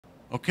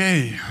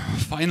Okay,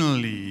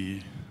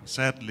 finally,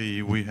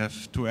 sadly, we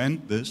have to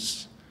end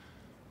this.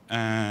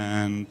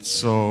 And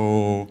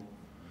so,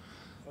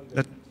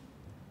 that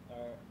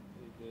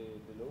the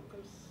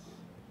locals?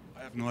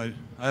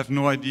 I have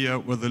no idea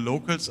where the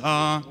locals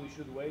are. We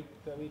should wait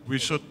a bit. We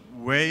should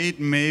wait,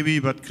 maybe,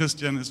 but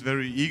Christian is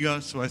very eager,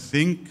 so I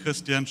think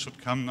Christian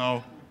should come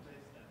now.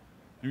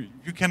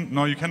 You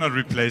cannot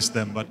replace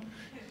them, but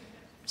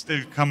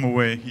still come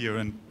away here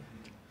and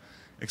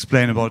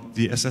explain about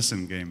the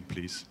assassin game,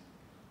 please.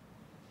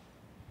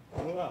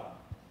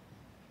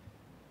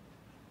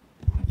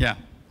 Yeah,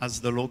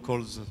 as the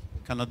locals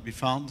cannot be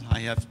found, I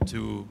have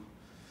 2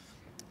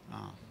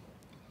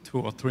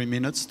 or 3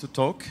 minutes to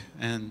talk,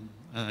 and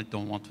I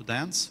don't want to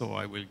dance, so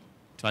I will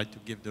try to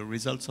give the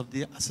results of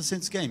the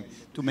Assassin's game.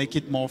 To make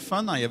it more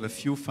fun, I have a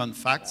few fun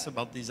facts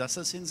about this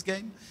Assassin's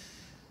game.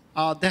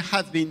 There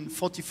have been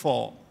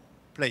 44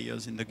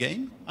 players in the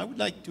game. I would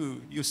like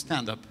you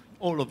stand up,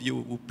 all of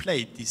you who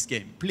played this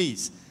game.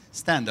 Please,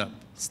 stand up,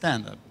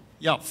 stand up.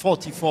 Yeah,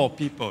 44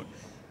 people.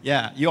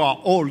 Yeah, you are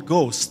all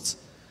ghosts.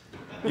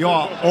 You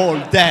are all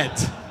dead.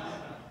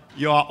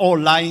 You are all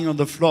lying on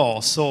the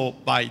floor. So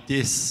by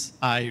this,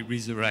 I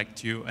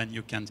resurrect you, and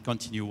you can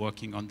continue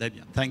working on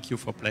Debian. Thank you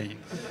for playing.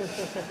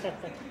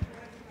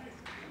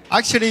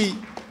 Actually,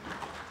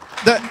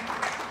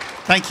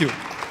 thank you.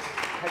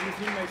 Have you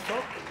seen my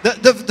shop?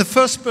 The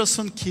first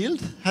person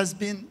killed has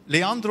been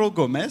Leandro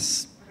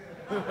Gómez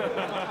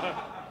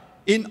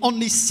in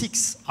only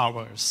 6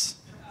 hours.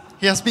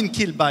 He has been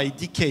killed by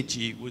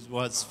DKG, who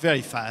was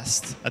very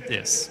fast at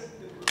this.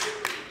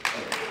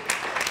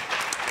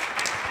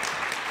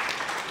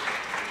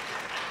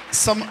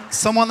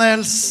 Someone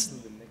else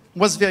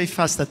was very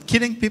fast at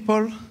killing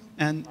people,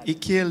 and he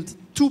killed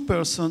 2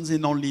 persons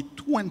in only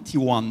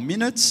 21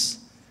 minutes.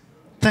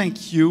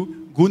 Thank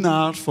you,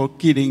 Gunnar, for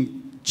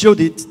killing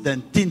Judith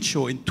then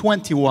Tincho in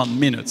 21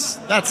 minutes.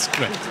 That's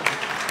great.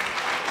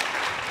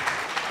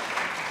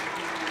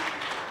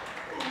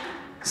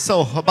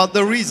 So, about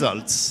the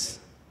results.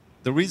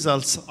 The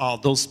results are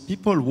those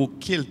people who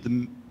killed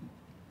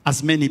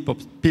as many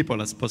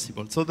people as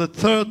possible. So the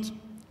third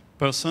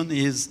person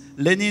is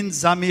Lenin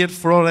Zamir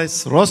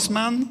Flores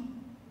Rosman,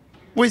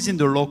 who is in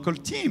the local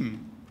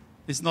team.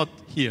 He's not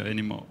here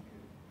anymore.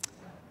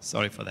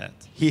 Sorry for that.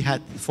 He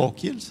had 4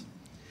 kills.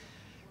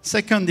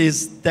 Second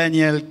is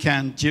Daniel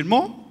Can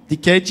Gilmo,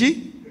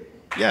 DKG.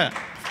 Yeah.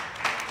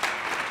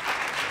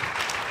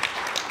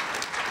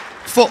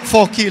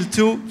 4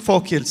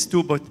 kills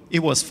too, but he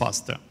was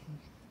faster.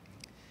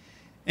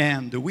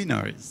 And the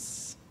winner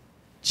is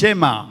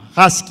Gemma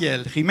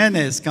Rasquiel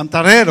Jimenez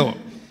Cantarero,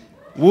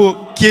 who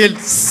killed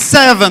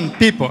 7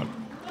 people.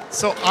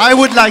 So I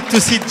would like to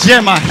see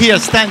Gemma here,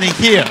 standing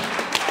here.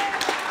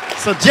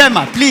 So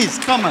Gemma, please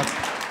come up.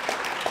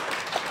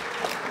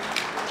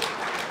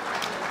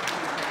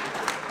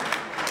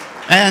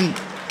 And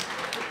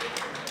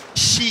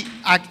she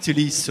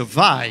actually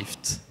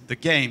survived the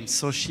game,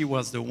 so she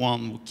was the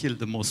one who killed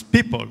the most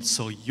people.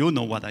 So you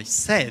know what I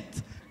said.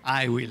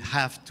 I will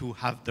have to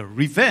have the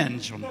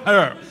revenge on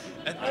her.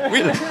 And I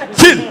will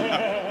kill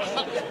her.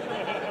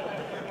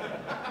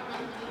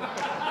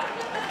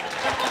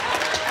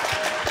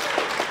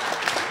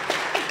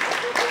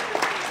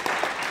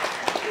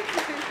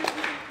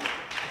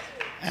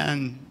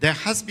 And there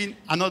has been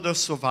another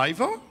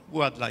survivor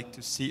who I'd like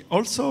to see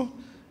also.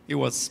 It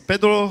was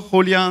Pedro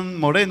Julian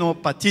Moreno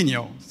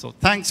Patiño. So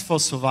thanks for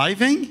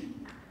surviving,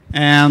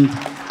 and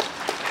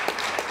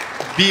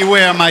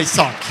beware my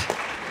sock.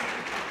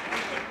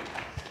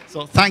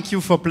 So thank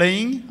you for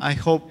playing. I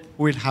hope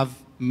we'll have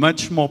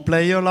much more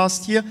players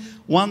last year.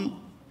 One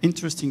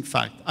interesting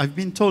fact, I've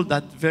been told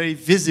that very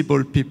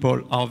visible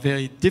people are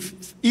very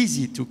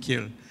easy to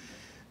kill.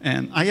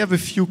 And I have a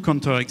few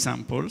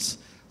counterexamples,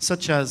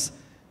 such as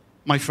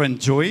my friend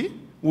Joey,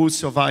 who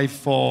survived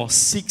for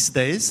 6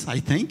 days, I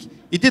think.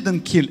 He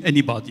didn't kill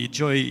anybody.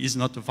 Joey is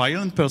not a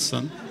violent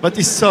person, but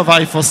he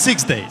survived for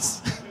 6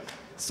 days.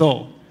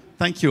 So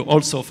thank you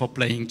also for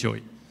playing,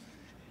 Joey.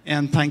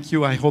 And thank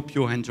you. I hope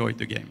you enjoyed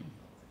the game.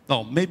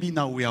 No, maybe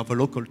now we have a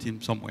local team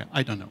somewhere.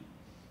 I don't know.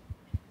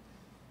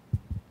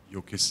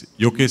 Yo que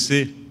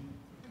sé.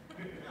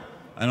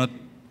 I'm not.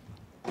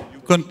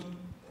 You can't.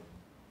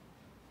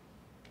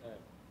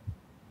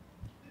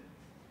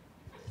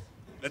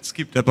 Let's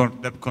keep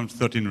DebConf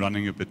 13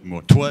 running a bit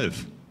more.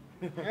 12.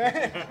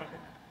 There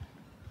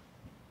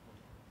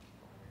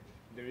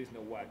is no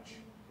watch.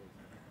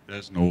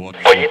 There's no watch.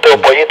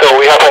 Pollito,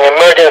 we have an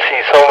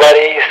emergency. Somebody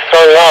is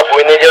throwing up.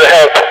 We need your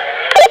help.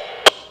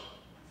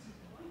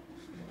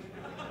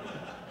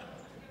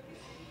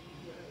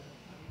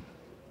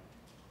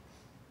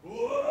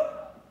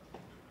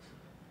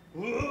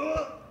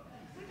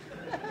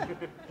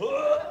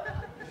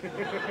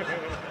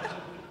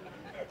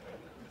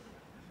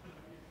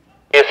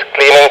 Yes,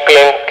 clean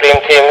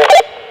team.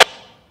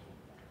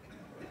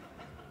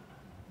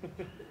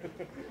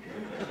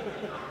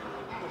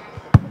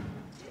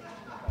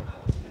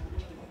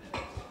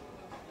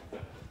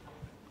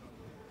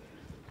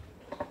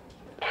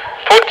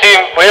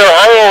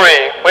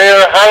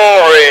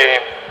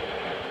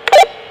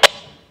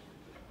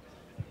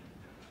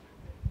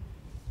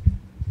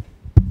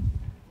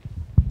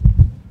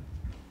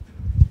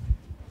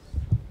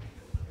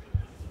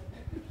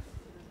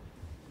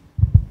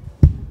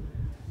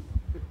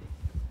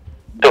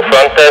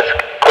 front desk.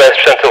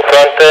 Question to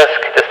front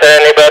desk. Is there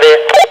anybody?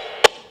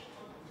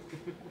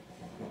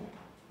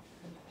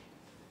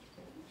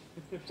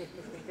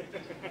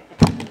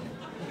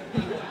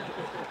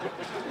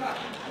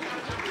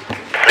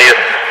 Please,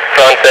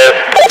 front desk.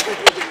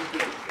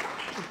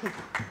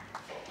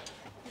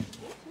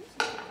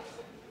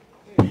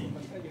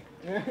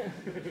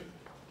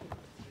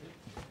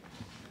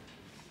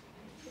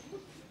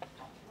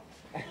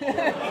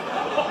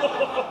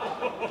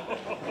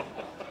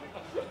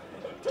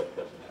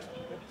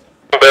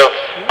 Bills.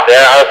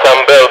 There are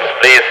some bills,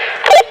 please.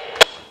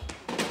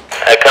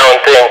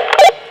 Accounting.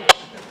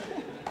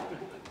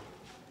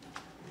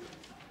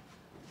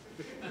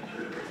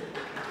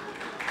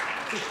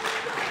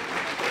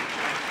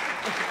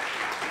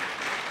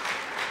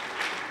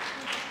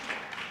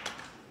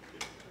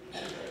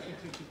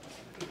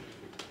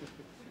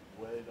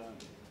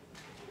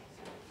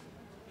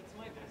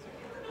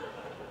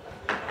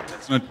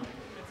 It's not. No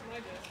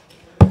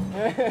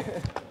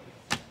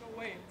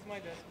way, it's my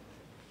desk.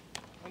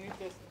 I need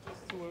this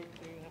to work.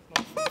 You have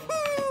not. No.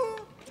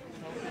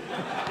 No.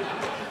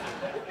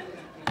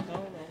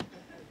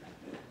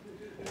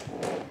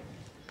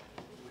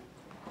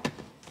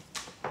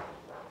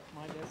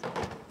 My desk.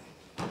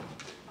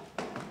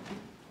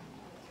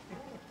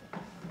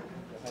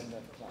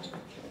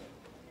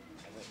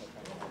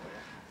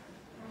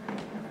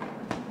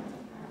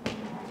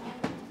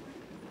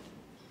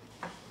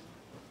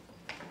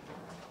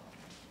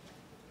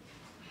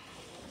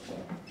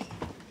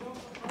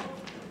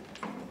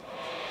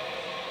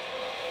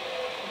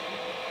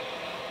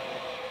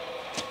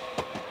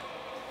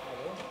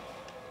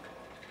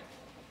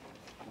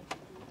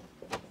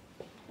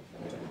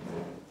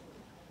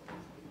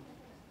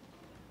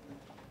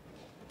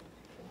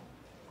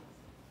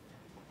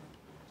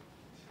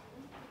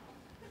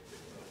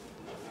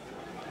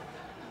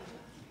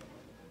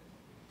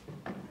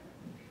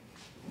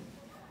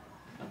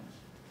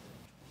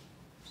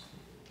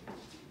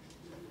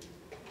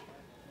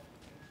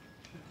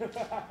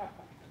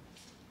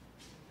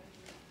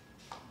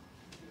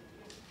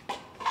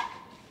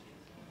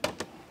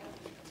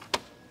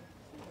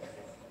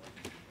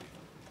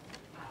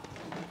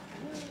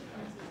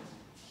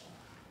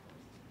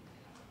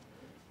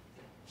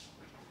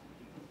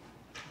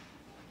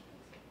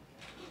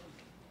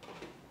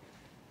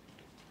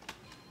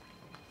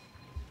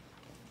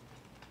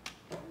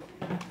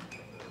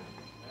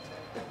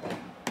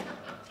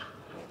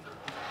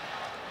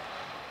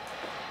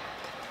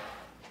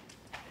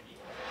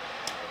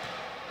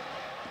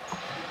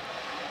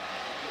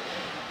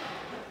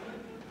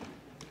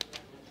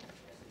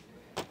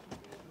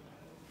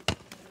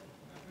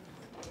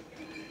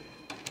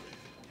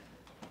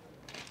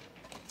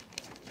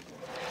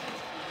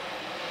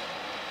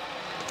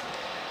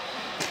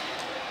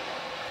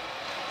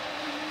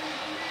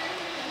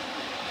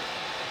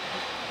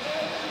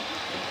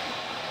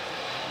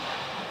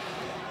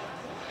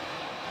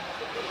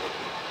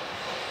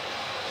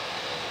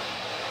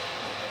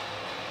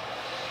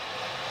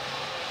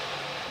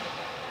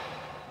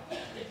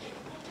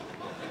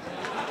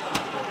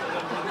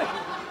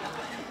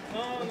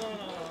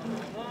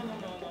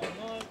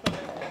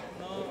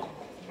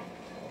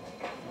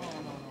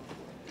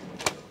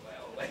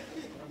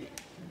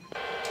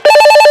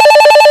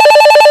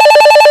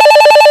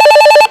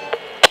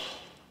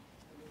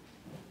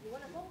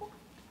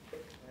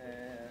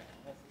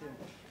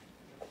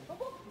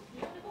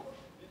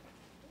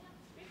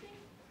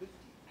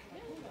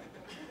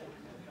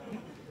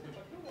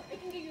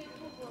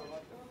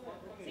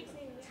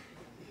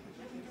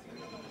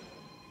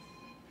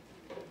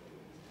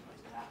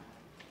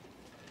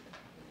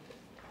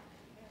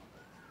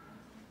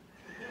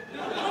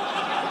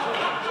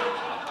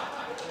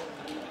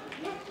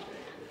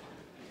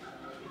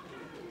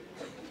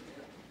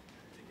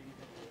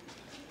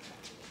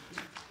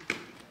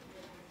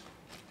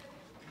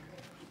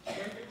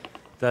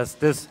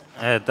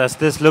 Does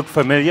this look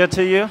familiar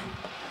to you?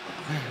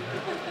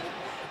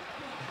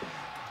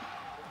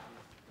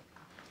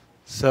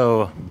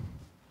 So,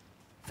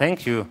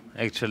 thank you,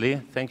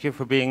 actually. Thank you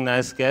for being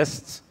nice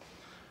guests.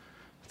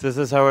 This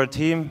is our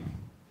team.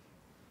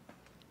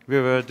 We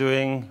were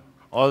doing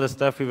all the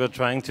stuff we were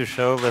trying to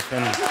show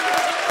within.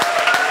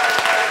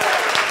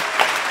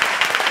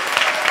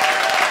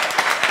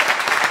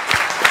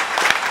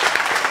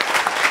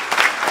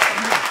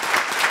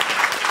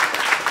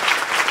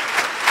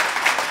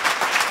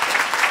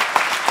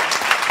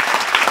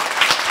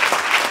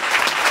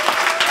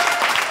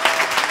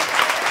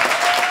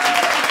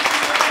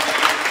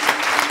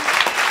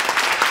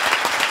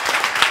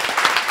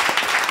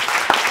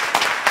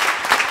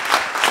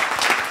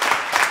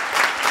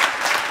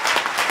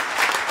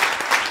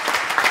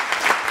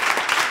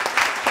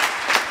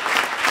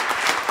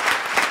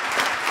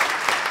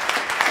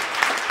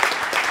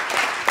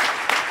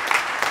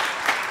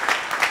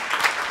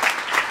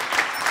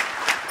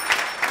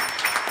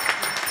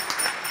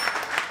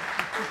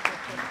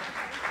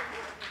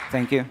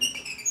 Thank you.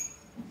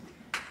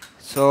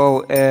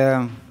 So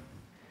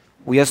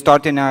we are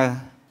starting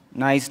a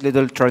nice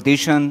little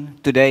tradition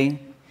today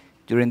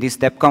during this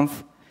DebConf.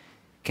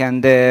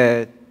 Can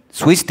the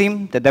Swiss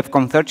team, the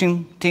DebConf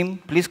 13 team,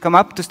 please come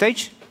up to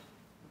stage?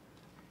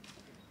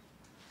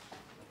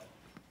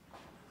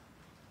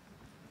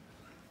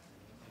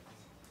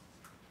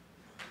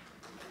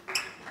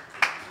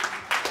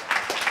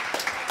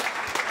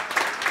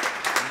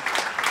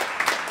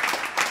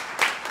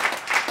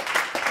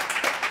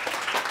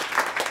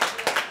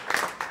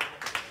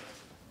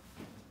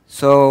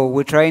 So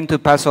we're trying to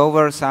pass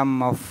over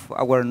some of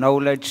our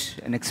knowledge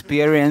and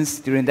experience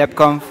during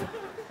DebConf.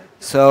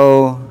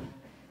 So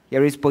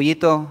here is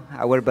Pollito,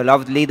 our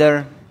beloved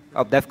leader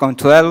of DebConf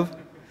 12.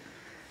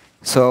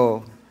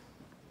 So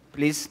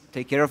please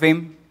take care of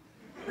him.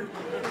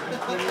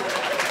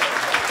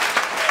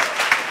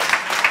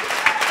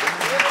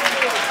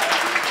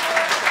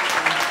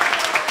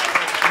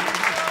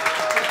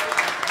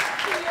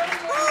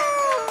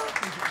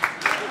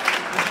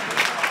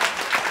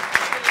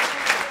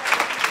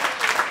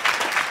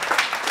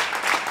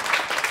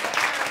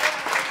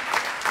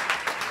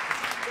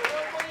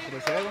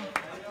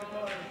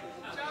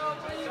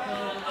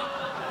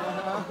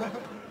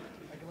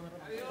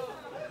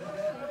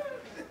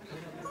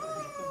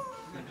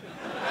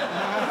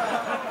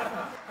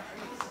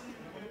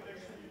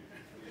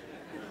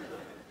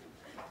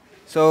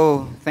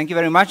 So thank you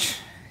very much.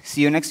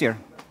 See you next year.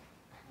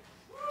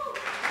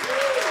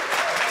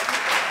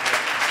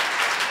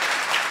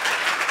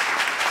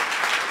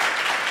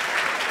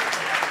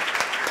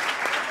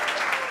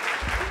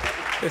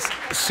 Yes,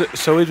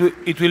 so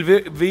it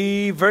will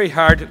be very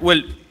hard.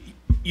 Well,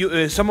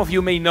 some of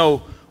you may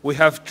know we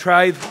have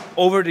tried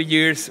over the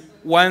years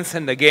once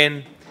and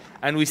again,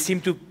 and we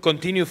seem to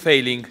continue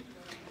failing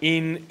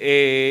in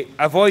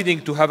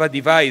avoiding to have a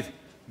divide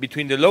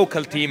between the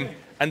local team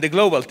and the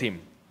global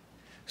team.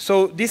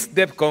 So this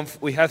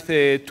DebConf, we have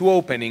 2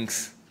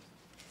 openings.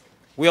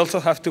 We also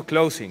have 2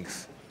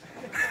 closings.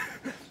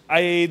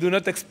 I do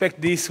not expect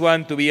this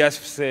one to be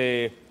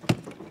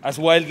as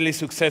wildly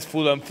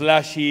successful and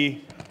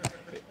flashy,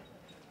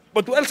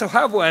 but we also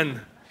have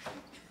one.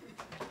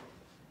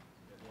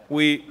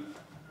 We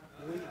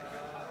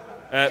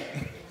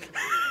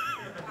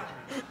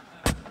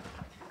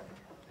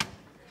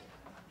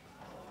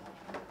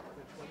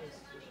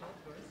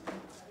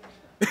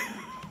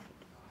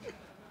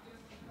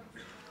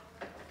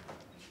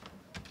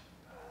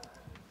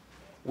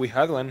we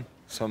had one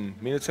some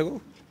minutes ago.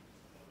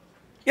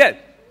 Yeah.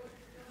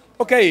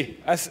 Okay,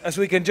 as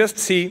we can just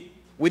see,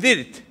 we did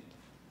it.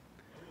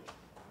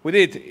 We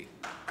did it.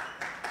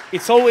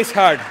 It's always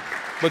hard,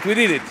 but we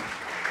did it.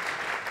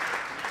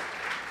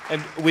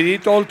 And we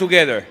did it all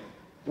together.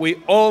 We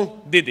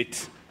all did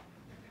it.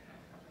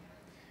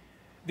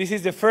 This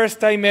is the first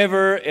time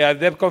ever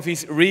DebConf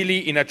is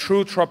really in a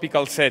true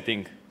tropical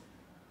setting.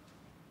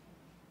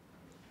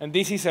 And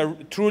this is a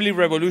truly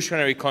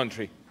revolutionary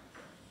country.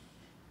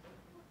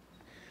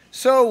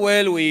 So,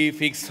 well, we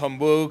fixed some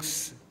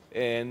bugs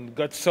and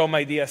got some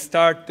ideas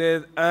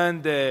started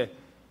and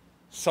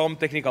some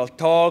technical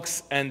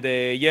talks and,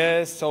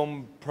 yes,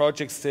 some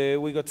projects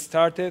we got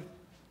started.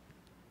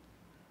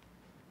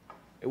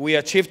 We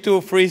achieved to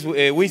freeze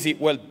Wheezy.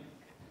 Well,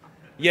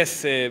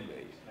 yes,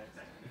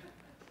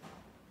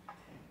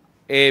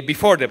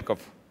 before DebConf,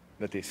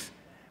 that is.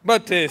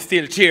 But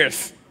still,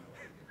 cheers.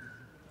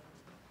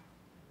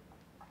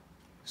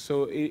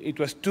 So it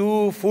was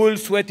 2 full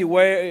sweaty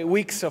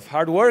weeks of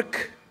hard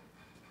work.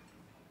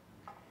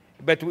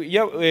 But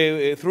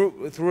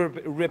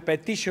through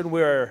repetition,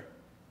 we're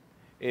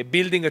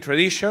building a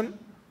tradition.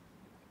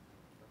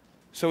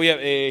 So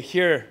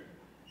here,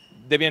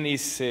 Debian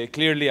is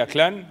clearly a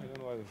clan. I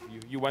don't know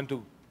if you want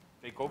to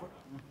take over.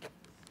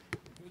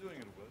 You're doing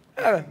it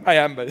well. I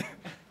am, but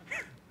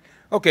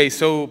okay.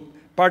 So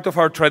part of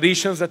our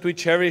traditions that we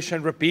cherish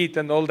and repeat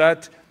and all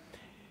that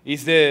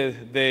is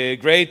the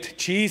great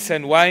cheese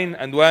and wine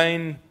and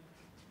wine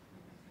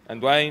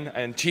and wine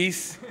and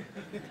cheese.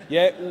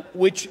 Yeah,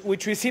 which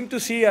we seem to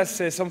see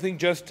as something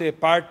just a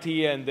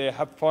party and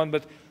have fun,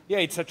 but yeah,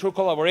 it's a true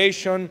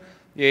collaboration.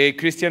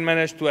 Christian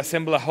managed to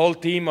assemble a whole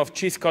team of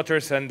cheese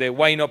cutters and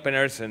wine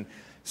openers, and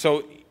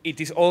so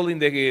it is all in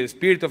the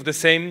spirit of the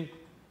same.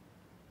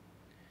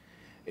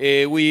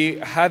 We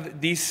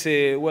had this,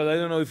 well, I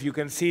don't know if you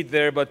can see it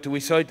there, but we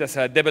saw it as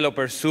a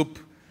developer soup.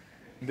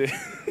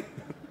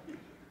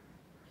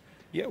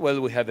 Yeah,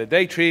 well, we had a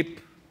day trip.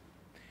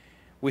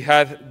 We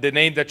had the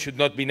name that should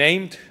not be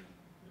named.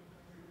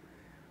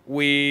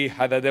 We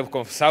had a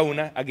DebConf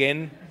sauna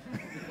again.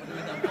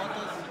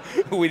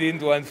 We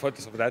didn't want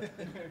photos of that.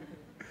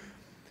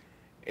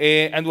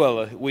 And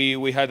well,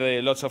 we had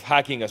lots of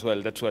hacking as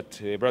well. That's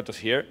what brought us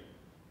here.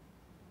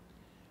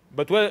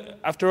 But well,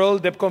 after all,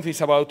 DebConf is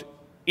about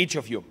each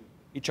of you,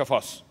 each of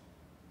us.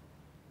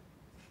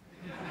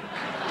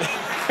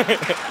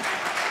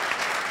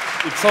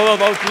 It's all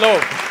about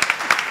love.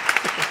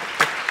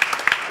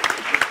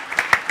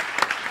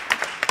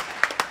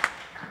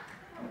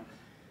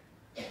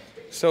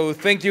 So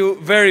thank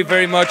you very,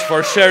 very much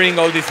for sharing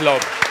all this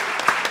love.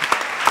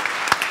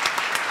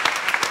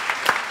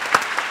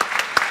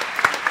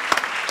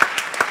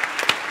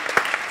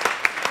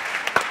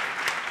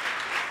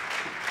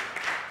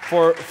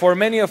 For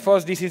many of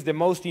us, this is the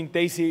most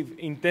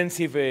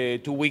intensive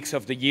 2 weeks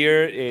of the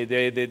year,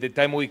 the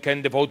time we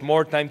can devote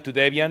more time to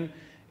Debian.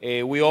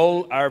 We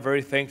all are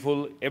very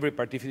thankful, every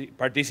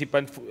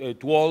participant,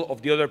 to all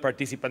of the other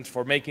participants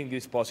for making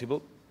this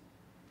possible.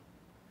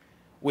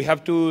 We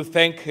have to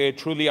thank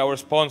truly our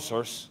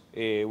sponsors,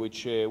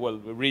 which well,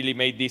 really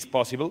made this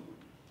possible.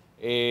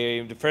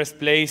 In the first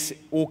place,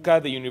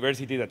 UCA, the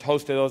university that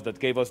hosted us, that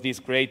gave us this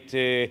great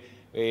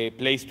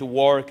place to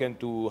work and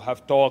to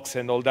have talks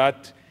and all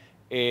that.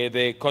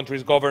 The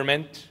country's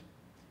government,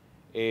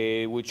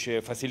 which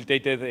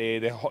facilitated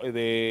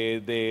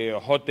the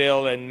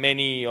hotel and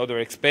many other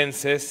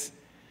expenses,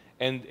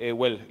 and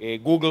well,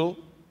 Google,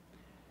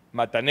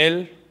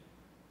 Matanel,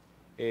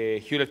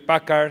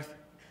 Hewlett-Packard,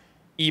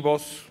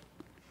 EVOS,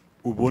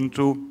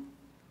 Ubuntu,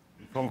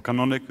 from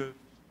Canonical,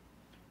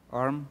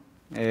 ARM,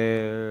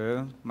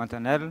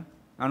 Matanel,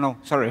 oh no,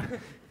 sorry,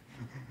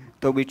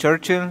 Toby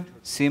Churchill,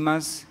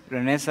 Simas,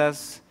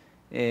 Renesas,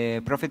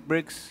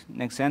 ProfitBricks,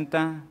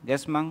 Nexenta,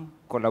 Guessman,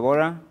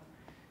 Collabora,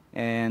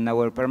 and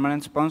our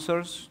permanent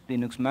sponsors,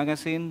 Linux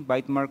Magazine,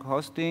 Bytemark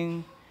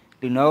Hosting,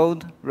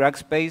 Linode,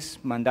 Rackspace,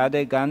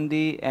 Mandade,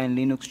 Gandhi, and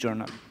Linux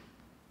Journal.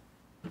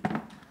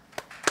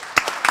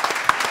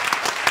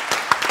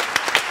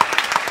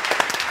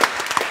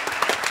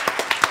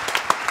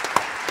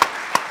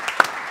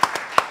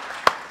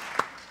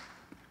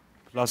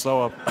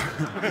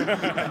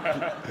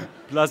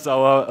 plus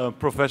our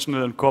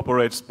professional and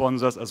corporate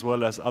sponsors, as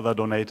well as other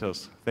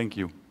donators. Thank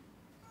you.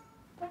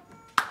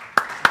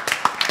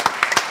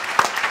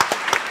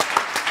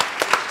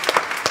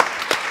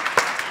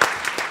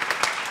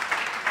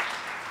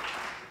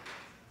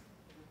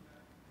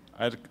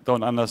 I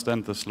don't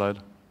understand this slide.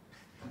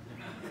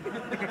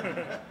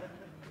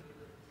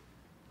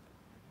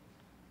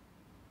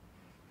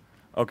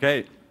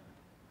 Okay.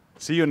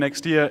 See you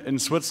next year in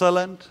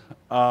Switzerland.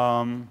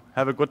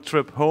 Have a good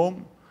trip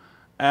home.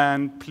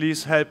 And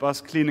please help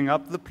us cleaning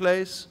up the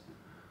place.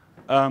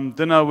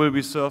 Dinner will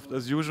be served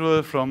as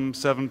usual from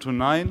 7 to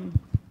 9.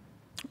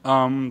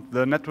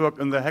 The network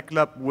in the Hack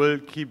Lab will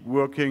keep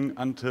working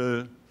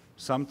until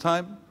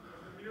sometime.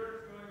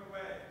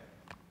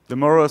 The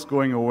mirror is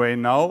going away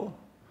now.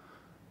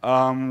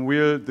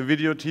 The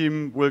video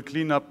team will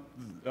clean up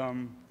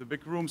the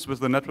big rooms with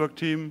the network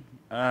team,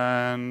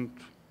 and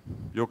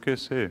yo que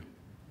sé.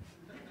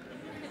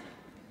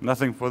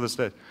 Nothing for the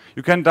stage.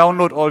 You can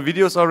download all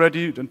videos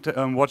already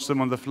and watch them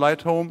on the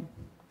flight home.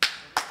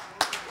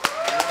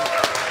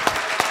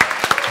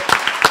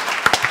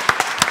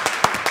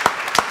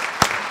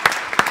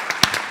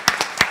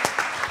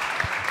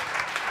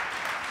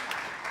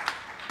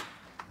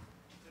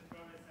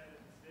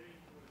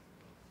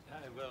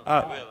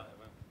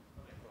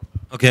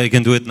 Okay, I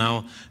can do it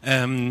now.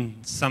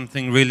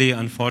 Something really,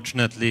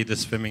 unfortunately, the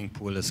swimming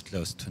pool is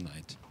closed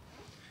tonight.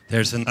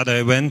 There's another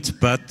event,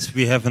 but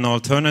we have an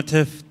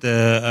alternative.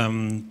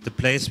 The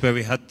place where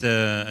we had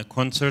a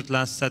concert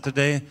last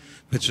Saturday,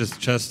 which is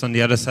just on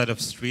the other side of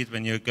the street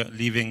when you're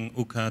leaving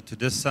UCA to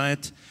this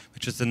side,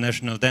 which is the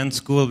National Dance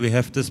School. We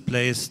have this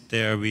place.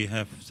 There we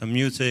have some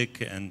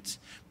music and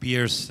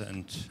beers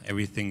and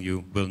everything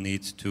you will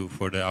need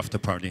for the after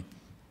party.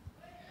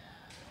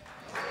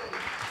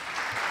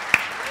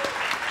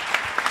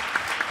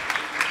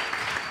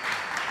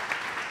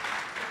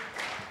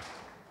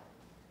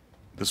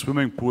 The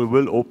swimming pool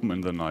will open in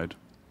the night.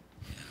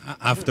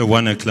 After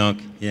 1 o'clock,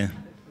 yeah.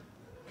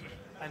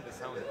 And the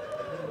sound.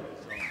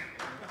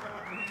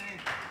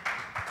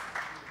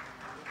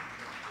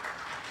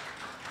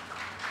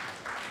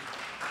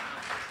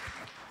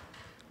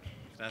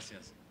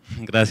 Gracias.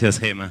 Gracias,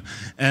 Hema.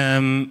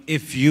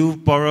 If you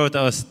borrowed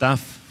our stuff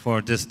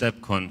for this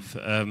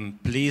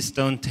DebConf, please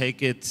don't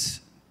take it.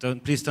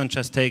 Please don't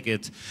just take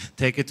it.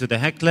 Take it to the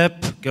Hack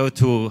Lab. Go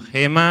to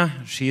Hema.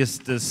 She is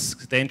this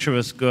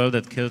dangerous girl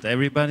that killed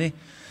everybody.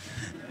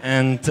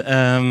 And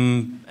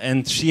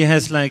she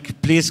has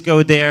like, please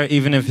go there,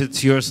 even if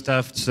it's your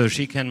stuff, so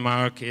she can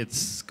mark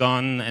it's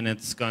gone and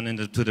it's gone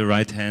into the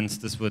right hands.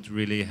 This would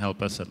really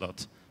help us a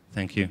lot.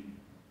 Thank you.